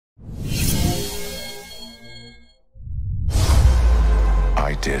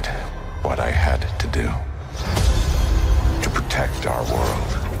did what I had to do to protect our world.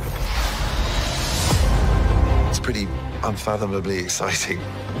 It's pretty unfathomably exciting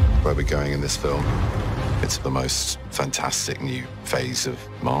where we're going in this film. It's the most fantastic new phase of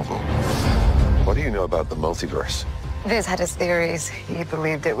Marvel. What do you know about the multiverse? Viz had his theories. He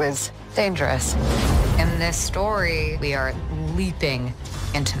believed it was dangerous. In this story, we are leaping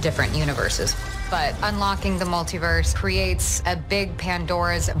into different universes. But unlocking the multiverse creates a big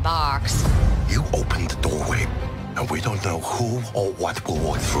Pandora's box. You opened the doorway, and we don't know who or what will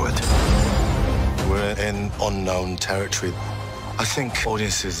walk through it. We're in unknown territory. I think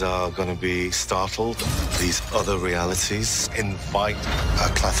audiences are going to be startled. These other realities invite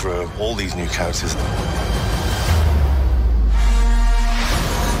a plethora of all these new characters.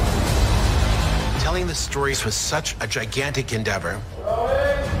 Telling the stories was such a gigantic endeavor.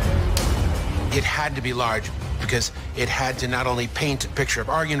 It had to be large because it had to not only paint a picture of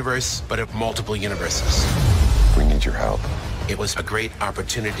our universe, but of multiple universes. We need your help. It was a great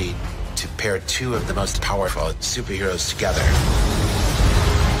opportunity to pair two of the most powerful superheroes together.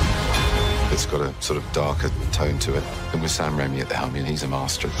 It's got a sort of darker tone to it. And with Sam Raimi at the helm, he's a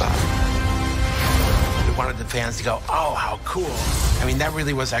master of that. We wanted the fans to go, oh, how cool. I mean, that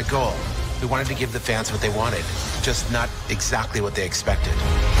really was our goal. We wanted to give the fans what they wanted, just not exactly what they expected.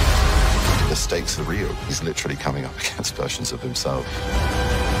 The stakes are real. He's literally coming up against versions of himself.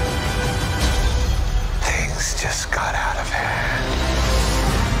 Things just got out of hand.